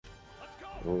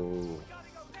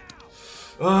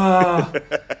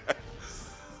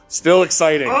Still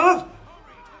exciting.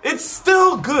 It's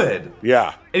still good.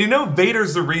 Yeah. And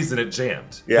Vader's the reason it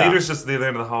jammed. Yeah. Vader's just at the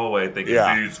end of the hallway thinking,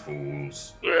 these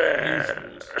fools.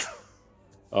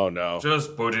 Oh, no.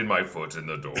 Just putting my foot in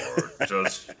the door.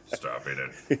 Just stopping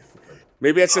it.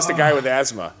 Maybe it's just a guy with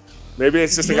asthma. Maybe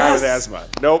it's just a guy with asthma.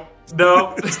 Nope.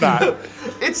 No. It's not.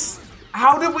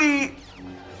 How did we...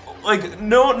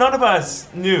 none of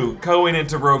us knew going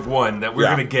into Rogue One that we were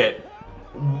going to get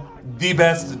the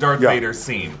best Darth Vader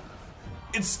scene.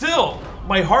 It's still,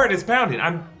 my heart is pounding.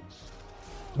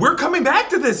 We're coming back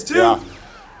to this too. Yeah.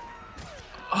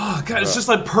 Oh God, it's just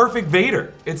like perfect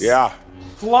Vader. It's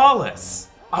flawless.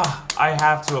 I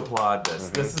have to applaud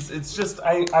this. It's just,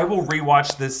 I will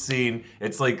rewatch this scene.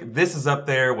 It's like, this is up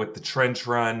there with the trench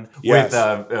run, with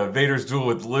Vader's duel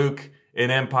with Luke in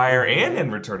Empire and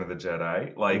in Return of the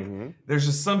Jedi. There's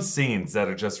just some scenes that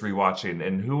are just rewatching,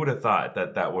 and who would have thought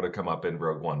that would have come up in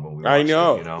Rogue One when we watched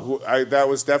it, that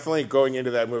was definitely going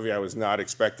into that movie I was not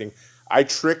expecting. I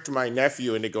tricked my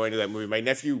nephew into going to that movie. My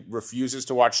nephew refuses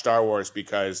to watch Star Wars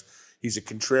because he's a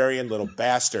contrarian little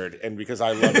bastard, and because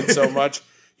I love it so much,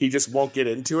 he just won't get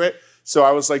into it. So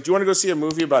I was like, do you want to go see a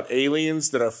movie about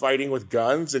aliens that are fighting with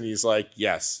guns? And he's like,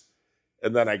 yes.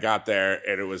 And then I got there,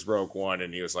 and it was Rogue One,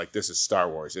 and he was like, this is Star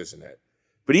Wars, isn't it?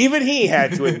 But even he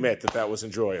had to admit that was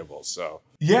enjoyable, so...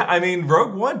 Yeah, I mean,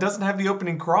 Rogue One doesn't have the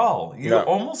opening crawl. You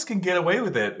almost can get away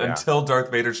with it until Darth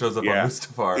Vader shows up on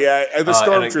Mustafar. Yeah, and the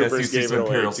Stormtroopers gave it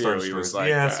away, Imperial too. He was like...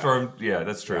 that's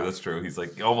true, that's true. He's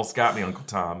like, you almost got me, Uncle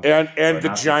Tom. And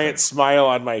the giant smile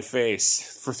on my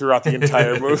face throughout the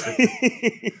entire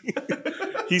movie.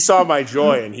 He saw my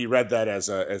joy, and he read that as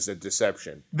a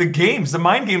deception. The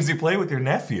mind games you play with your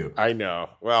nephew. I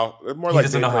know. Well, more he like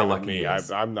doesn't know how lucky he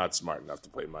is. I'm not smart enough to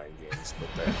play mind games.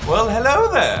 But well,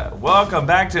 hello there. Welcome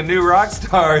back to New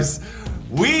Rockstars.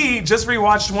 We just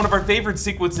rewatched one of our favorite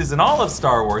sequences in all of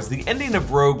Star Wars, the ending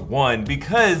of Rogue One,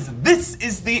 because this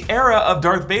is the era of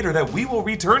Darth Vader that we will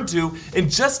return to in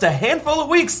just a handful of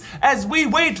weeks as we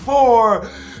wait for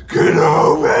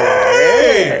Kenobi!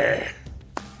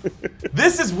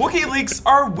 This is Wookiee Leaks,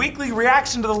 our weekly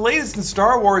reaction to the latest in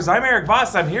Star Wars. I'm Eric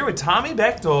Voss. I'm here with Tommy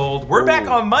Bechtold. We're back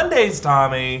on Mondays,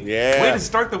 Tommy. Yeah. Way to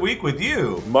start the week with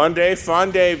you. Monday,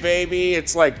 fun day, baby.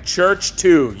 It's like church,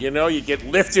 too. You get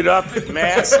lifted up at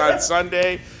Mass on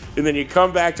Sunday, and then you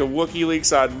come back to Wookiee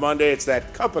Leaks on Monday. It's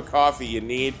that cup of coffee you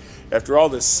need after all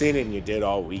the sinning you did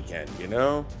all weekend,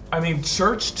 I mean,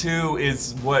 church, too,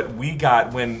 is what we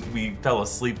got when we fell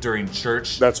asleep during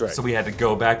church. That's right. So we had to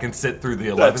go back and sit through the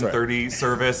 11:30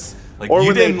 service. Or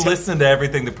you didn't listen to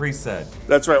everything the priest said.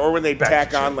 That's right. Or when they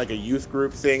tack on like a youth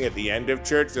group thing at the end of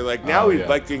church, they're like, now we'd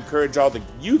like to encourage all the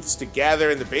youths to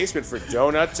gather in the basement for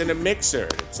donuts and a mixer.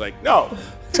 It's like, no,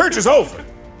 church is over.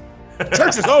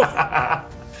 Church is over.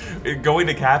 Going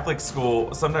to Catholic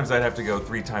school, sometimes I'd have to go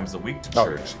 3 times a week to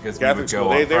church because Catholic we would go school,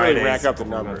 on they Fridays, really rack up the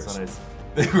numbers.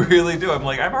 They really do. I'm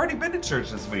like, I've already been to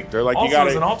church this week. They're like, also, I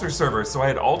was an altar server, so I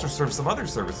had altar serve some other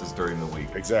services during the week.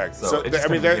 Exactly. So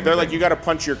they're like, you got to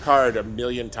punch your card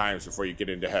 1,000,000 times before you get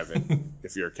into heaven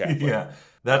if you're a Catholic. Yeah,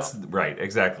 that's right.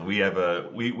 Exactly. We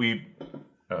have we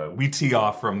tee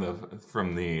off from the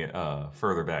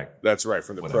further back. That's right,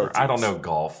 from the proteins. I don't know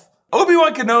golf.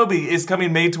 Obi-Wan Kenobi is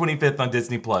coming May 25th on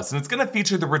Disney+, and it's going to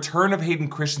feature the return of Hayden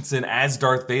Christensen as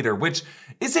Darth Vader, which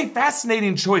is a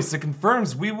fascinating choice. It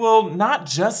confirms we will not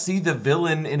just see the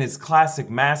villain in his classic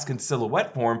mask and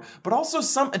silhouette form, but also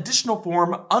some additional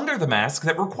form under the mask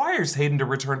that requires Hayden to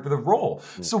return for the role.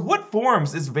 So what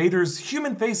forms is Vader's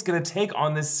human face going to take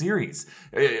on this series?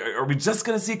 Are we just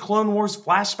going to see Clone Wars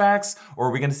flashbacks, or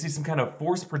are we going to see some kind of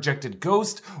force-projected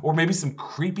ghost, or maybe some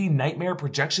creepy nightmare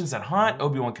projections that haunt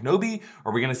Obi-Wan Kenobi?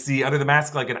 Are we going to see under the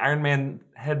mask like an Iron Man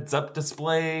heads-up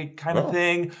display kind of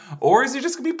thing? Or is he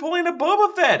just going to be pulling a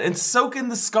Boba Fett and soaking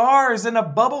the scars in a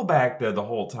bubble back there the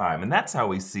whole time? And that's how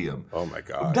we see him. Oh my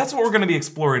God. That's what we're going to be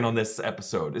exploring on this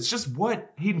episode. It's just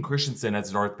what Hayden Christensen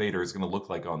as Darth Vader is going to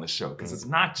look like on the show, because it's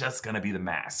not just going to be the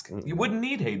mask. You wouldn't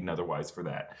need Hayden otherwise for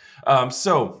that.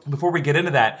 So before we get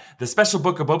into that, the special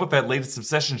Book of Boba Fett latest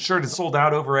Obsession shirt is sold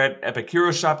out over at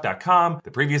EpicHeroShop.com.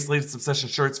 The previous latest Obsession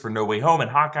shirts for No Way Home and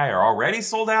Hawkeye are already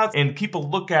sold out, and keep a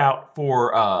lookout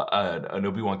for an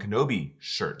Obi-Wan Kenobi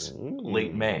shirt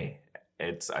late May.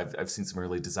 I've seen some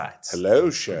early designs. Hello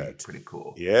shirt. Pretty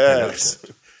cool. Yes.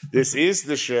 This is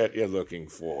the shirt you're looking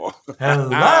for.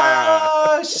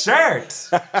 Hello shirt.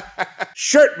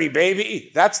 Shirt me,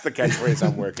 baby. That's the catchphrase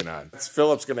I'm working on.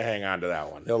 Philip's going to hang on to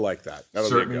that one. He'll like that.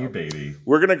 Shirt me, baby.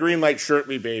 We're going to greenlight Shirt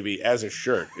Me, Baby as a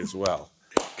shirt as well.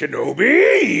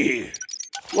 Kenobi!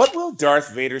 What will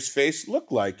Darth Vader's face look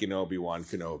like in Obi-Wan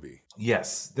Kenobi?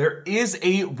 Yes, there is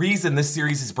a reason this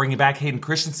series is bringing back Hayden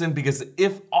Christensen, because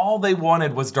if all they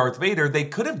wanted was Darth Vader, they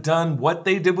could have done what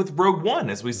they did with Rogue One,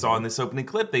 as we saw in this opening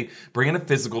clip. They bring in a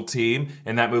physical team.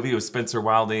 In that movie, it was Spencer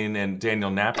Wilding and Daniel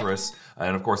Naparis,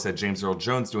 and of course, had James Earl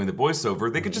Jones doing the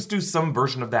voiceover. They could just do some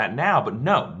version of that now, but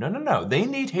no. They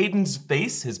need Hayden's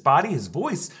face, his body, his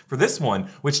voice for this one,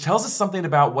 which tells us something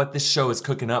about what this show is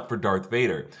cooking up for Darth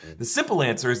Vader. The simple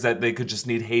answer is that they could just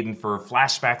need Hayden for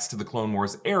flashbacks to the Clone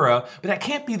Wars era, but that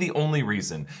can't be the only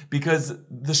reason, because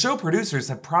the show producers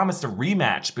have promised a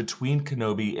rematch between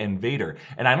Kenobi and Vader,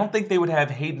 and I don't think they would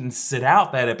have Hayden sit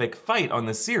out that epic fight on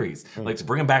the series. Like, to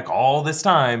bring him back all this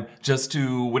time just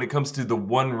to, when it comes to the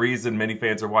one reason many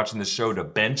fans are watching the show, to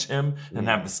bench him and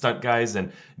have the stunt guys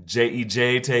and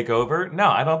JEJ take over. No,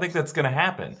 I don't think that's going to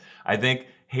happen. I think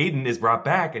Hayden is brought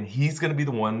back, and he's going to be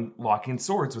the one locking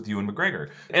swords with Ewan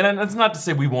McGregor. And that's not to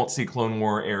say we won't see Clone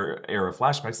War era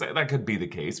flashbacks. That could be the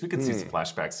case. We could see some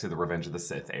flashbacks to the Revenge of the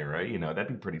Sith era. That'd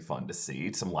be pretty fun to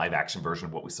see. Some live action version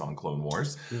of what we saw in Clone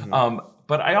Wars.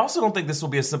 But I also don't think this will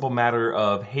be a simple matter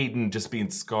of Hayden just being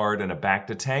scarred and a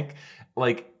bacta tank.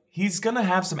 He's going to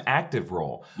have some active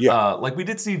role. Yeah. Like we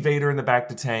did see Vader in the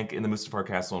bacta tank in the Mustafar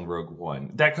Castle in Rogue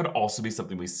One. That could also be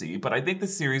something we see, but I think the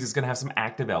series is going to have some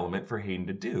active element for Hayden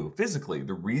to do physically,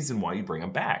 the reason why you bring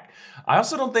him back. I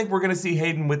also don't think we're going to see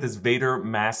Hayden with his Vader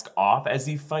mask off as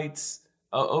he fights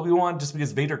Obi-Wan, just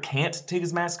because Vader can't take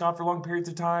his mask off for long periods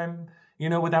of time,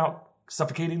 without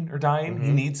suffocating or dying.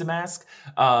 He needs a mask.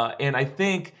 And I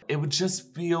think it would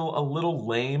just feel a little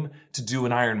lame to do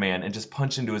an Iron Man and just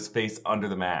punch into his face under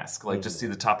the mask. Just see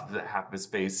the top of half of his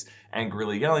face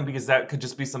angrily yelling, because that could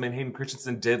just be something Hayden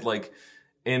Christensen did,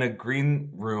 in a green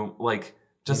room,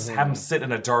 just have him sit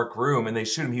in a dark room and they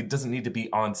shoot him. He doesn't need to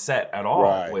be on set at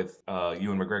all with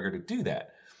Ewan McGregor to do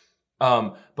that.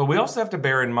 But we also have to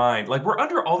bear in mind, we're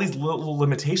under all these little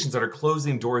limitations that are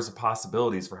closing doors of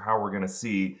possibilities for how we're going to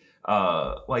see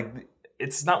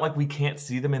it's not like we can't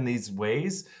see them in these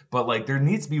ways, but there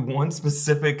needs to be one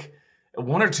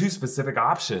or two specific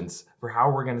options for how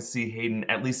we're going to see Hayden,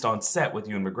 at least on set with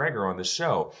Ewan McGregor on the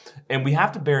show. And we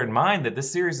have to bear in mind that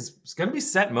this series is going to be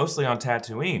set mostly on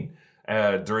Tatooine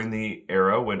during the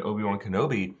era when Obi-Wan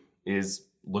Kenobi is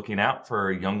looking out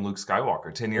for young Luke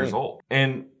Skywalker, 10 years old.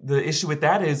 And the issue with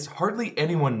that is hardly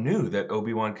anyone knew that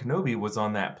Obi-Wan Kenobi was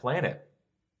on that planet.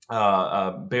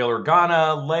 Bail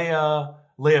Organa,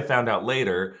 Leia found out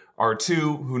later.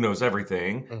 R2, who knows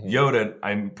everything. Yoda,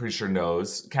 I'm pretty sure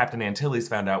knows. Captain Antilles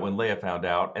found out when Leia found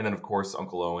out. And then, of course,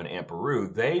 Uncle Owen, Aunt Beru,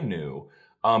 they knew.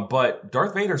 But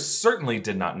Darth Vader certainly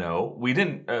did not know. We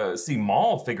didn't see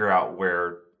Maul figure out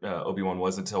where Obi-Wan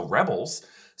was until Rebels.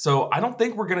 So I don't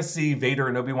think we're going to see Vader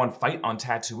and Obi-Wan fight on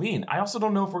Tatooine. I also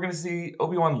don't know if we're going to see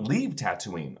Obi-Wan leave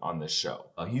Tatooine on this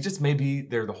show. He just may be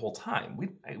there the whole time.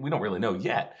 We don't really know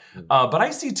yet. But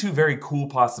I see two very cool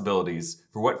possibilities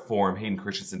for what form Hayden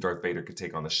Christensen Darth Vader could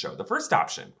take on the show. The first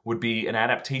option would be an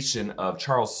adaptation of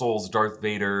Charles Soule's Darth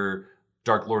Vader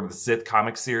Dark Lord of the Sith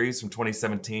comic series from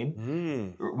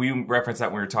 2017. We referenced that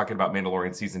when we were talking about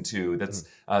Mandalorian Season 2.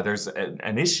 There's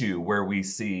an issue where we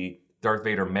see Darth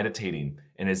Vader meditating,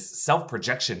 and his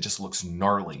self-projection just looks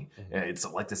gnarly. It's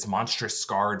like this monstrous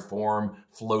scarred form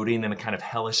floating in a kind of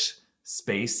hellish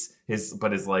space. His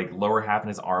lower half and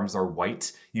his arms are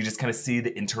white. You just kind of see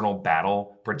the internal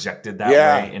battle projected that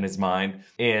way in his mind.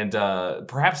 And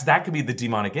perhaps that could be the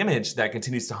demonic image that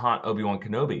continues to haunt Obi-Wan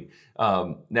Kenobi.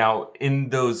 Now, in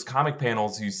those comic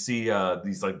panels, you see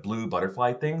these blue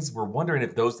butterfly things. We're wondering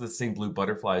if those are the same blue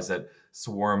butterflies that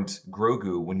swarmed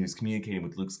Grogu when he was communicating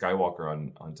with Luke Skywalker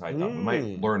on Tython. We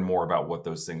might learn more about what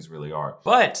those things really are.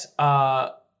 But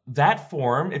that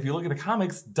form, if you look at the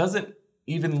comics, doesn't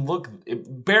even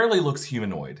it barely looks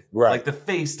humanoid. Right. The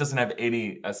face doesn't have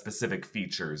any specific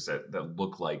features that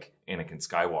look like Anakin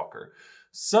Skywalker.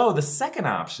 So the second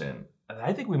option that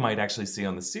I think we might actually see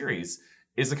on the series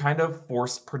is a kind of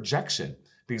forced projection.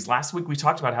 Because last week we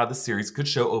talked about how the series could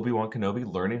show Obi-Wan Kenobi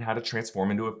learning how to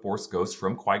transform into a Force ghost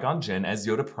from Qui-Gon Jinn, as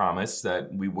Yoda promised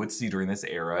that we would see during this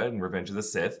era in Revenge of the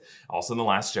Sith. Also in The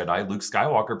Last Jedi, Luke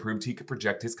Skywalker proved he could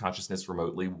project his consciousness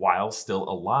remotely while still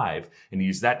alive, and he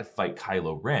used that to fight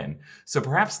Kylo Ren. So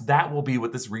perhaps that will be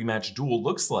what this rematch duel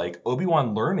looks like,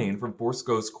 Obi-Wan learning from Force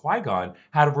ghost Qui-Gon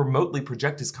how to remotely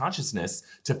project his consciousness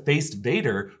to face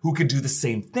Vader, who could do the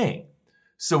same thing.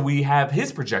 So we have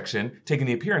his projection taking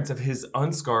the appearance of his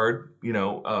unscarred,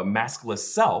 maskless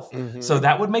self. So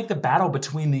that would make the battle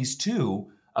between these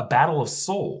two a battle of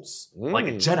souls, like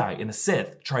a Jedi and a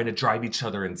Sith trying to drive each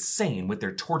other insane with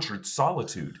their tortured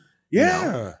solitude.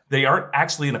 Yeah. They aren't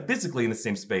actually physically in the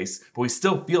same space, but we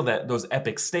still feel that those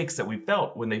epic stakes that we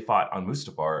felt when they fought on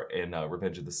Mustafar in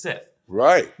Revenge of the Sith.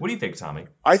 Right. What do you think, Tommy?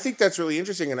 I think that's really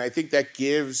interesting, and I think that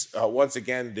gives once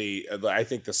again I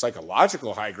think the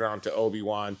psychological high ground to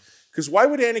Obi-Wan, because why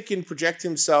would Anakin project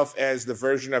himself as the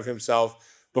version of himself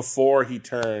before he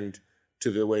turned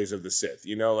to the ways of the Sith?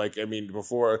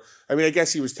 I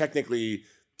guess he was technically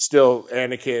still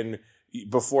Anakin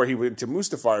before he went to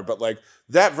Mustafar, but like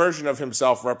that version of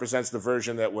himself represents the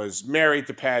version that was married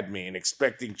to Padme and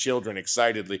expecting children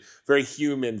excitedly, very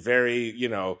human, very,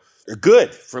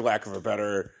 good, for lack of a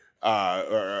better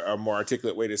or a more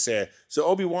articulate way to say it. So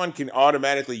Obi-Wan can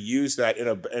automatically use that in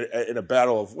a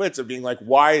battle of wits of being like,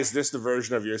 why is this the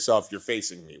version of yourself you're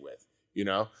facing me with?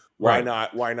 Why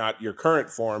not your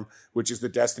current form, which is the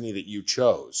destiny that you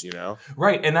chose,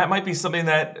 Right, and that might be something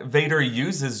that Vader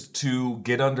uses to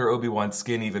get under Obi-Wan's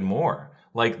skin even more.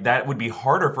 Like, that would be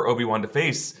harder for Obi-Wan to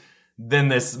face than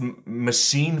this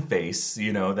machine face,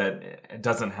 that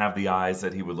doesn't have the eyes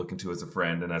that he would look into as a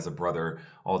friend and as a brother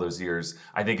all those years.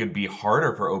 I think it'd be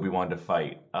harder for Obi-Wan to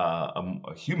fight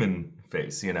a human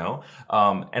face, and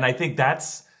I think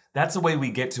that's the way we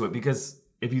get to it, because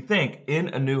if you think, in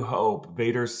A New Hope,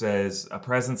 Vader says, a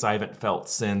presence I haven't felt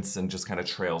since, and just kind of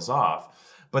trails off.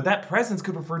 But that presence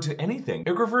could refer to anything. It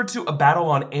could refer to a battle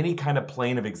on any kind of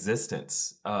plane of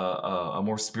existence, a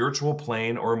more spiritual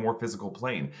plane or a more physical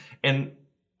plane. And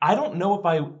I don't know if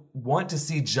I want to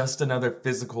see just another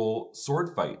physical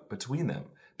sword fight between them,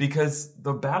 because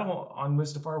the battle on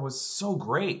Mustafar was so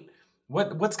great.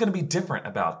 What's going to be different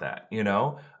about that,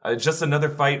 Just another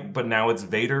fight, but now it's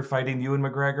Vader fighting Ewan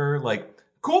McGregor? Like,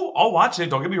 cool, I'll watch it.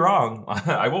 Don't get me wrong.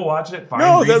 I will watch it.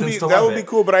 That would be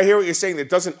cool. But I hear what you're saying. It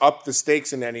doesn't up the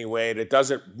stakes in any way. It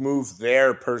doesn't move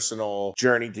their personal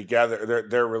journey together,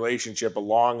 their relationship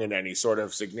along in any sort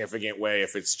of significant way.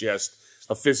 If it's just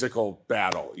a physical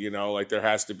battle, like there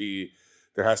has to be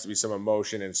some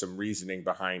emotion and some reasoning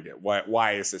behind it.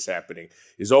 Why is this happening?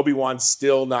 Is Obi-Wan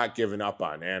still not giving up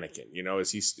on Anakin?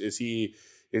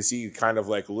 Is he kind of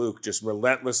like Luke, just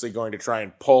relentlessly going to try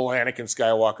and pull Anakin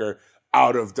Skywalker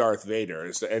out of Darth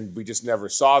Vader? And we just never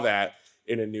saw that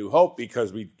in A New Hope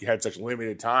because we had such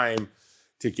limited time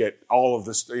to get all of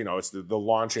this, it's the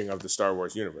launching of the Star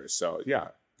Wars universe. So, yeah.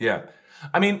 Yeah.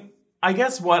 I mean, I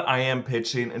guess what I am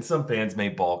pitching, and some fans may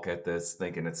balk at this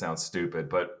thinking it sounds stupid,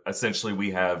 but essentially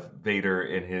we have Vader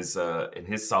in his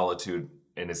solitude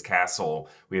in his castle.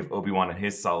 We have Obi-Wan in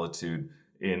his solitude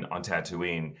on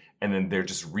Tatooine, and then they're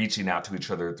just reaching out to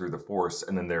each other through the Force,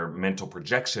 and then their mental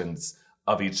projections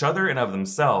of each other and of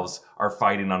themselves are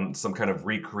fighting on some kind of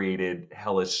recreated,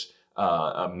 hellish,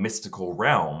 mystical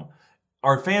realm.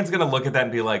 Are fans going to look at that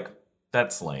and be like,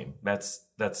 that's lame, that's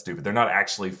stupid, they're not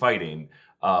actually fighting?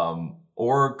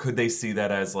 Or could they see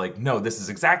that as like, no, this is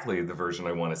exactly the version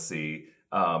I want to see,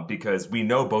 because we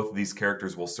know both of these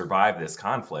characters will survive this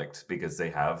conflict because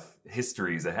they have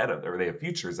histories ahead of them, or they have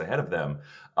futures ahead of them.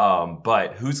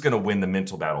 But who's going to win the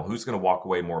mental battle? Who's going to walk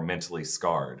away more mentally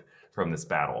scarred from this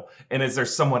battle? And is there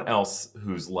someone else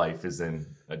whose life is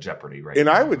in jeopardy right now? And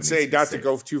I would say, not to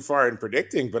go too far in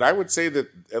predicting, but I would say that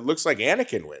it looks like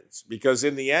Anakin wins, because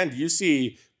in the end, you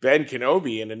see Ben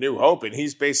Kenobi in A New Hope, and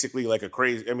he's basically like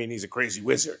he's a crazy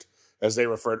wizard, as they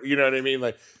refer to, you know what I mean?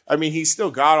 Like, he's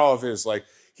still got all of his, like,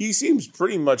 he seems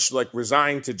pretty much like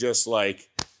resigned to just like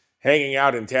hanging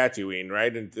out in Tatooine,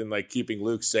 right? And like keeping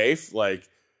Luke safe. Like,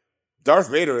 Darth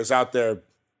Vader is out there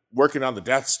working on the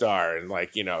Death Star and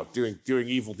like, doing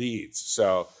evil deeds.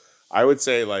 So I would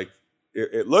say like,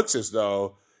 it looks as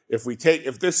though if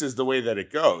this is the way that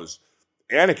it goes,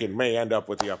 Anakin may end up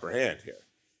with the upper hand here.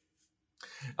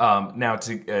 Now,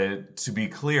 to be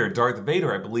clear, Darth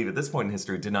Vader, I believe at this point in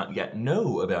history, did not yet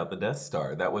know about the Death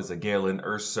Star. That was a Galen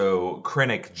Erso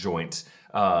Krennic joint.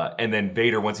 And then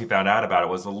Vader, once he found out about it,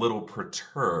 was a little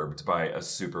perturbed by a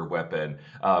super weapon.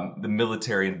 The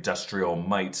military-industrial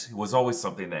might was always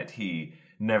something that he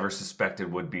never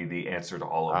suspected would be the answer to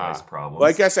all of his problems. Well,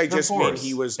 I guess I just mean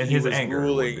he was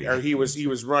ruling, or he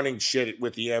was running shit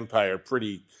with the Empire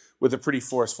with a pretty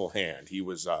forceful hand. He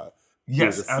was.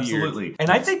 Yes, absolutely. And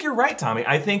I think you're right, Tommy.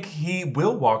 I think he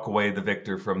will walk away the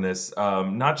victor from this.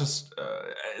 Not just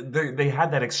they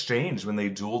had that exchange when they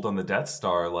dueled on the Death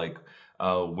Star, like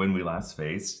when we last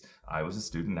faced. I was a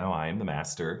student, now I am the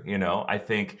master. I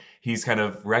think he's kind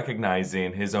of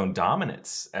recognizing his own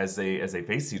dominance as they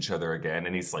face each other again,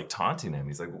 and he's like taunting him.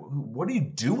 He's like, "What are you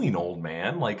doing, old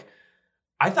man? Like,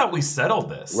 I thought we settled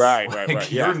this.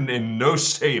 Right. You're in no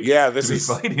shape. Yeah, this is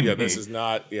fighting me. This is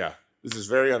not. Yeah." This is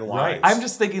very unwise. Right. I'm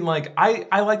just thinking, like,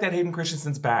 I like that Hayden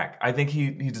Christensen's back. I think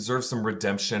he deserves some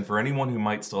redemption for anyone who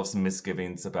might still have some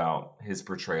misgivings about his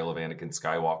portrayal of Anakin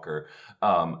Skywalker.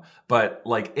 But,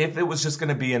 like, if it was just going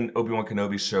to be an Obi-Wan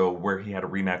Kenobi show where he had a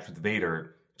rematch with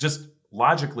Vader, just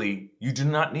logically, you do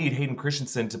not need Hayden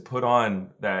Christensen to put on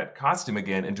that costume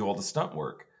again and do all the stunt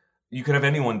work. You could have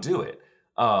anyone do it.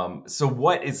 So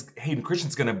what is Hayden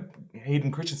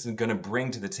Christensen gonna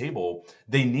bring to the table?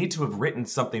 They need to have written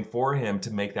something for him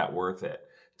to make that worth it.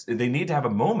 They need to have a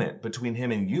moment between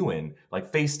him and Ewan,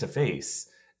 like face to face.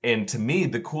 And to me,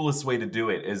 the coolest way to do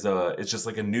it is it's just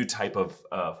like a new type of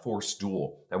Force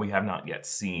duel that we have not yet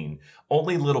seen.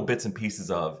 Only little bits and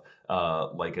pieces of,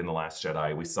 like in The Last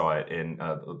Jedi, we saw it in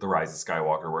The Rise of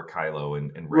Skywalker, where Kylo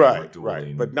and Rey were dueling.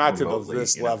 Right, but not remotely, to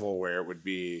this level where it would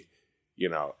be.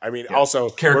 Yeah. Also,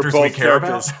 characters both we care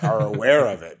characters about are aware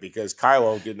of it because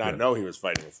Kylo did not know he was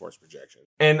fighting with Force projection.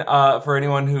 And for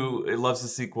anyone who loves the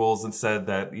sequels and said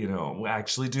that, we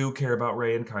actually do care about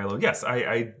Rey and Kylo, yes,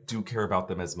 I do care about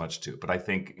them as much too. But I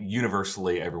think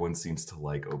universally everyone seems to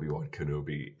like Obi-Wan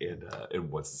Kenobi and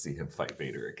wants to see him fight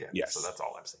Vader again. Yes. So that's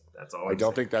all I'm saying. I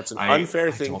don't think that's an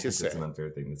unfair thing to say. It's an unfair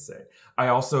thing to say. I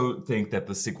also think that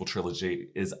the sequel trilogy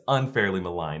is unfairly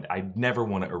maligned. I never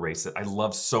want to erase it. I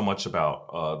love so much about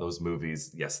those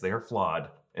movies. Yes, they are flawed,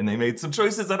 and they made some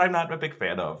choices that I'm not a big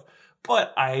fan of.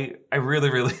 But I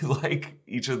really, really like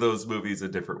each of those movies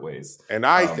in different ways. And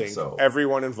I think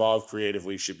everyone involved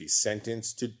creatively should be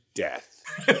sentenced to death.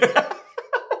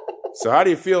 So how do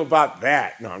you feel about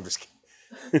that? No, I'm just kidding.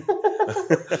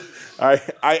 I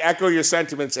echo your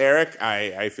sentiments, Eric.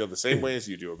 I feel the same way as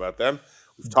you do about them.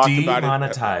 We've talked about it.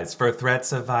 Demonetized for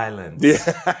threats of violence.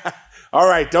 Yeah. All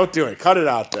right, don't do it. Cut it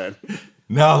out then.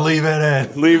 No, leave it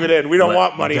in. Leave it in. We don't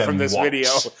want money from this video.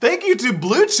 Thank you to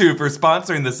Blue Chew for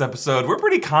sponsoring this episode. We're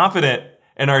pretty confident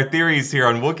in our theories here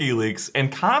on Wookiee Leaks,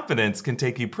 and confidence can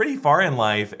take you pretty far in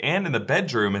life and in the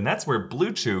bedroom, and that's where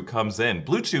Blue Chew comes in.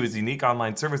 Blue Chew is a unique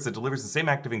online service that delivers the same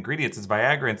active ingredients as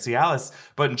Viagra and Cialis,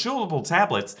 but in chewable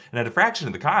tablets, and at a fraction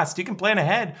of the cost. You can plan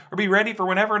ahead or be ready for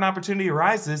whenever an opportunity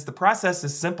arises. The process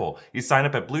is simple. You sign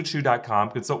up at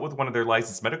BlueChew.com, consult with one of their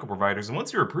licensed medical providers, and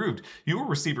once you're approved, you will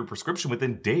receive your prescription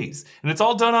within days. And it's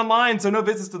all done online, so no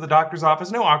visits to the doctor's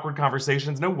office, no awkward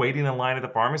conversations, no waiting in line at the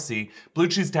pharmacy. Blue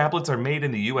Chew's tablets are made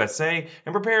in the USA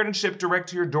and prepared and shipped direct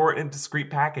to your door in a discreet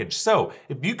package. So,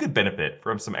 if you could benefit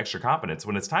from some extra confidence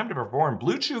when it's time to perform,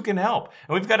 Blue Chew can help.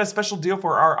 And we've got a special deal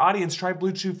for our audience. Try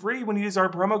Blue Chew free when you use our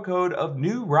promo code of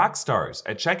New Rockstars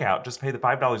at checkout. Just pay the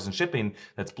 $5 in shipping.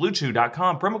 That's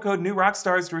BlueChew.com. Promo code New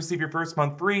Rockstars to receive your first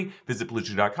month free. Visit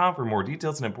BlueChew.com for more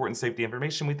details and important safety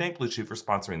information. We thank Blue Chew for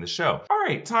sponsoring the show. All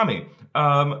right, Tommy.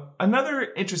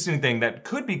 Another interesting thing that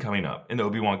could be coming up in the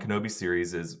Obi-Wan Kenobi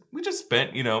series is we just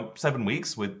spent, 7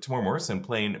 weeks with Temuera Morrison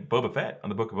playing Boba Fett on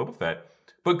the Book of Boba Fett.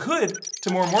 But could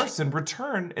Temuera Morrison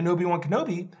return in Obi-Wan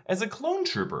Kenobi as a clone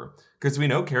trooper? Because we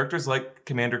know characters like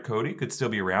Commander Cody could still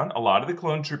be around. A lot of the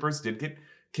clone troopers did get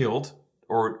killed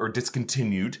or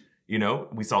discontinued.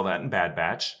 We saw that in Bad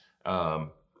Batch.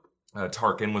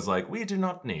 Tarkin was like, we do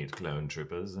not need clone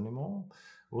troopers anymore.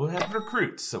 We'll have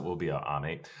recruits that will be our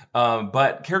army.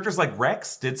 But characters like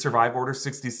Rex did survive Order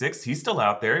 66. He's still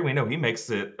out there. We know he makes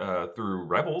it through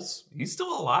Rebels. He's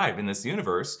still alive in this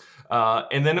universe.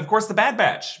 And then, of course, the Bad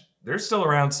Batch. They're still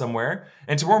around somewhere.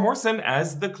 And Temuera Morrison,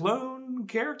 as the clone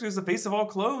character, is the face of all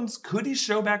clones, could he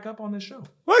show back up on this show?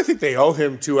 Well, I think they owe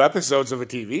him 2 episodes of a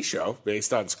TV show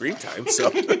based on screen time. So,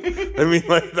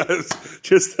 that's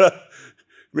just...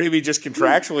 Maybe just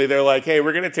contractually, they're like, hey,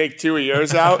 we're going to take 2 of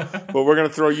yours out, but we're going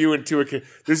to throw you into a...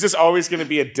 There's just always going to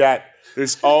be a debt.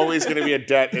 There's always going to be a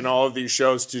debt in all of these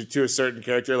shows to a certain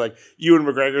character. Like, Ewan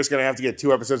McGregor's going to have to get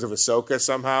 2 episodes of Ahsoka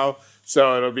somehow.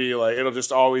 So it'll be like, it'll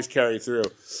just always carry through.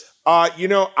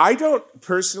 I don't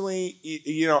personally,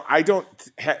 I don't,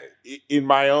 in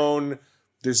my own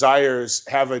desires,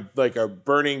 have a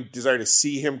burning desire to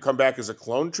see him come back as a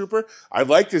clone trooper. I'd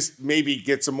like to maybe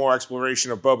get some more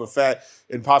exploration of Boba Fett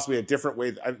in possibly a different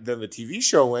way than the TV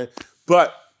show went.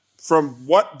 But from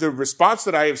what the response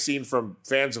that I have seen from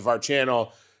fans of our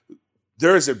channel,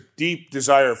 there is a deep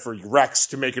desire for Rex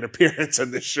to make an appearance on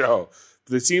this show.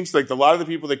 It seems like a lot of the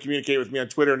people that communicate with me on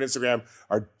Twitter and Instagram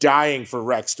are dying for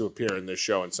Rex to appear in this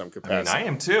show in some capacity. I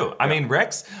am too. I mean,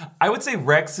 Rex, I would say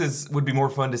Rex would be more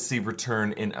fun to see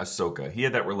return in Ahsoka. He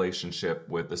had that relationship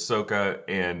with Ahsoka,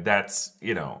 and that's,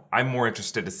 I'm more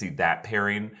interested to see that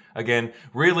pairing again.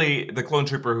 Really, the clone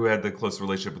trooper who had the close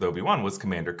relationship with Obi-Wan was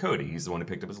Commander Cody. He's the one who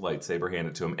picked up his lightsaber, handed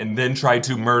it to him, and then tried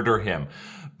to murder him.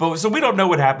 So we don't know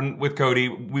what happened with Cody,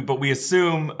 but we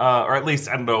assume, or at least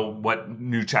I don't know what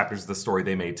new chapters of the story story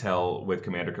they may tell with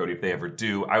Commander Cody if they ever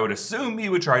do. I would assume he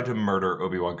would try to murder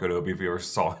Obi-Wan Kenobi if we ever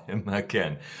saw him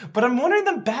again. But I'm wondering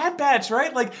the Bad Batch,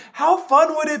 right? Like, how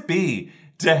fun would it be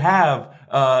to have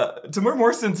Tamora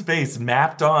Morrison's face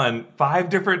mapped on 5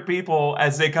 different people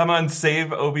as they come on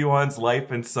save Obi-Wan's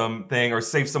life in something, or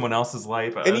save someone else's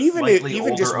life. And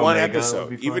even just one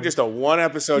episode, even just a one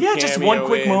episode. Yeah, just one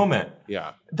quick moment.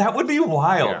 Yeah, that would be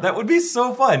wild. Yeah. That would be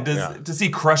so fun to see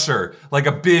Crusher, like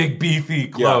a big beefy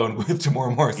clone with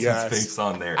Tamora Morrison's face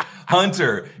on there.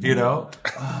 Hunter, you know.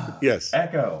 Yes.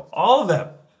 Echo, all of them.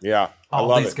 Yeah,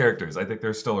 all these characters. I think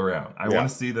they're still around. I want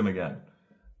to see them again.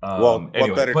 Well,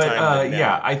 anyway, what better time than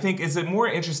now? I think, is it more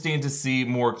interesting to see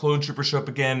more Clone Troopers show up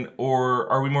again,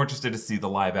 or are we more interested to see the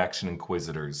live action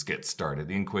Inquisitors get started?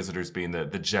 The Inquisitors being the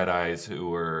Jedis who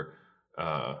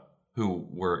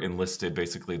were enlisted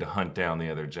basically to hunt down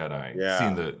the other Jedi. Yeah.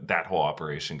 Seeing that whole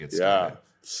operation get started.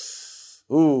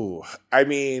 Yeah. Ooh, I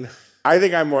mean, I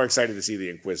think I'm more excited to see the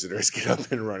Inquisitors get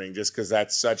up and running, just because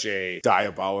that's such a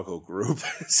diabolical group.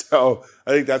 So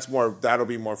I think that'll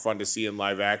be more fun to see in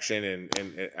live action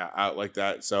and out like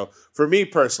that. So for me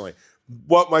personally,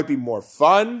 what might be more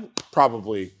fun?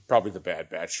 Probably the Bad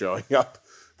Batch showing up.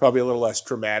 Probably a little less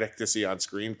traumatic to see on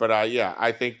screen. But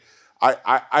I think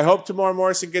I hope Tamora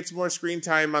Morrison gets more screen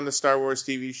time on the Star Wars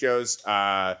TV shows.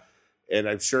 And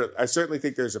I certainly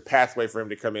think there's a pathway for him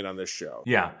to come in on this show.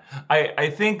 Yeah. I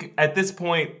think at this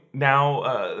point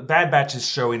now, Bad Batch is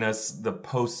showing us the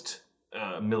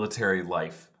post-military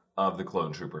life of the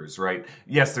Clone Troopers, right?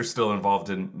 Yes, they're still involved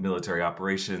in military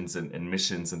operations and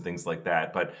missions and things like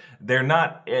that, but they're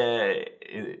not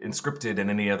inscripted in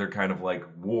any other kind of like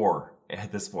war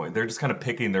at this point. They're just kind of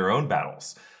picking their own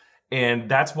battles. And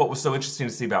that's what was so interesting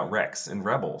to see about Rex and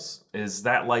Rebels, is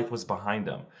that life was behind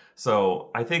him. So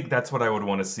I think that's what I would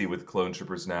want to see with Clone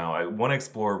Troopers now. I want to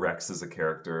explore Rex as a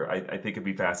character. I think it'd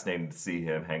be fascinating to see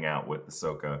him hang out with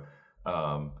Ahsoka,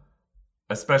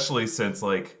 especially since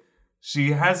like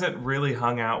she hasn't really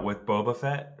hung out with Boba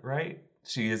Fett, right?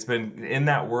 She has been in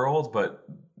that world, but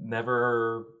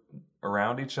never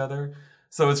around each other.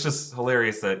 So it's just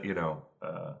hilarious that,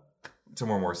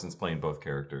 Tamora Morrison's playing both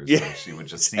characters. Yeah. So she would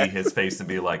just see his face and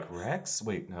be like, Rex?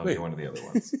 Wait, no, you're one of the other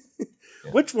ones.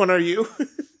 Yeah. Which one are you?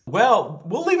 Well,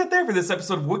 we'll leave it there for this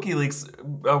episode of WikiLeaks.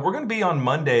 We're going to be on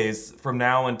Mondays from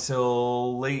now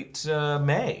until late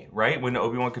May, right? When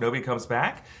Obi-Wan Kenobi comes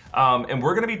back. And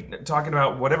we're going to be talking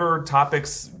about whatever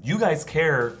topics you guys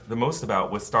care the most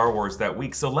about with Star Wars that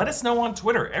week. So let us know on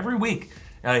Twitter every week.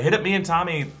 Hit up me and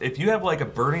Tommy. If you have like a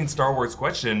burning Star Wars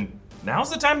question,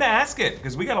 now's the time to ask it,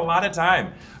 because we got a lot of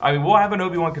time. I mean, we'll have an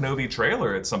Obi-Wan Kenobi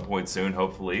trailer at some point soon,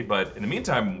 hopefully. But in the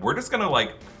meantime, we're just going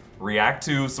to react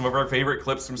to some of our favorite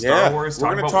clips from Star Wars.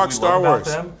 We're going to talk Star Wars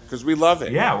because we love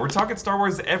it. Yeah, we're talking Star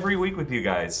Wars every week with you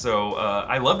guys. So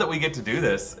I love that we get to do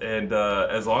this. And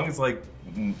as long as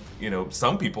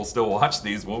some people still watch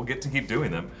these, we'll get to keep doing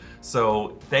them.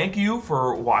 So thank you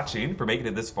for watching, for making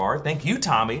it this far. Thank you,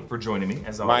 Tommy, for joining me.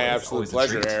 As always, my absolute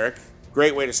pleasure, Eric.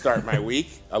 Great way to start my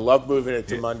week. I love moving it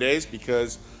to Mondays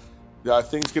because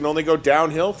things can only go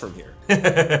downhill from here.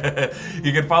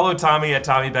 You can follow Tommy at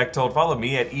Tommy Bechtold, follow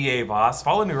me at EA Voss,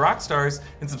 follow New Rockstars,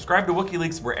 and subscribe to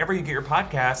WikiLeaks wherever you get your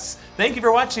podcasts. Thank you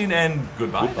for watching, and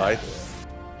goodbye. Goodbye.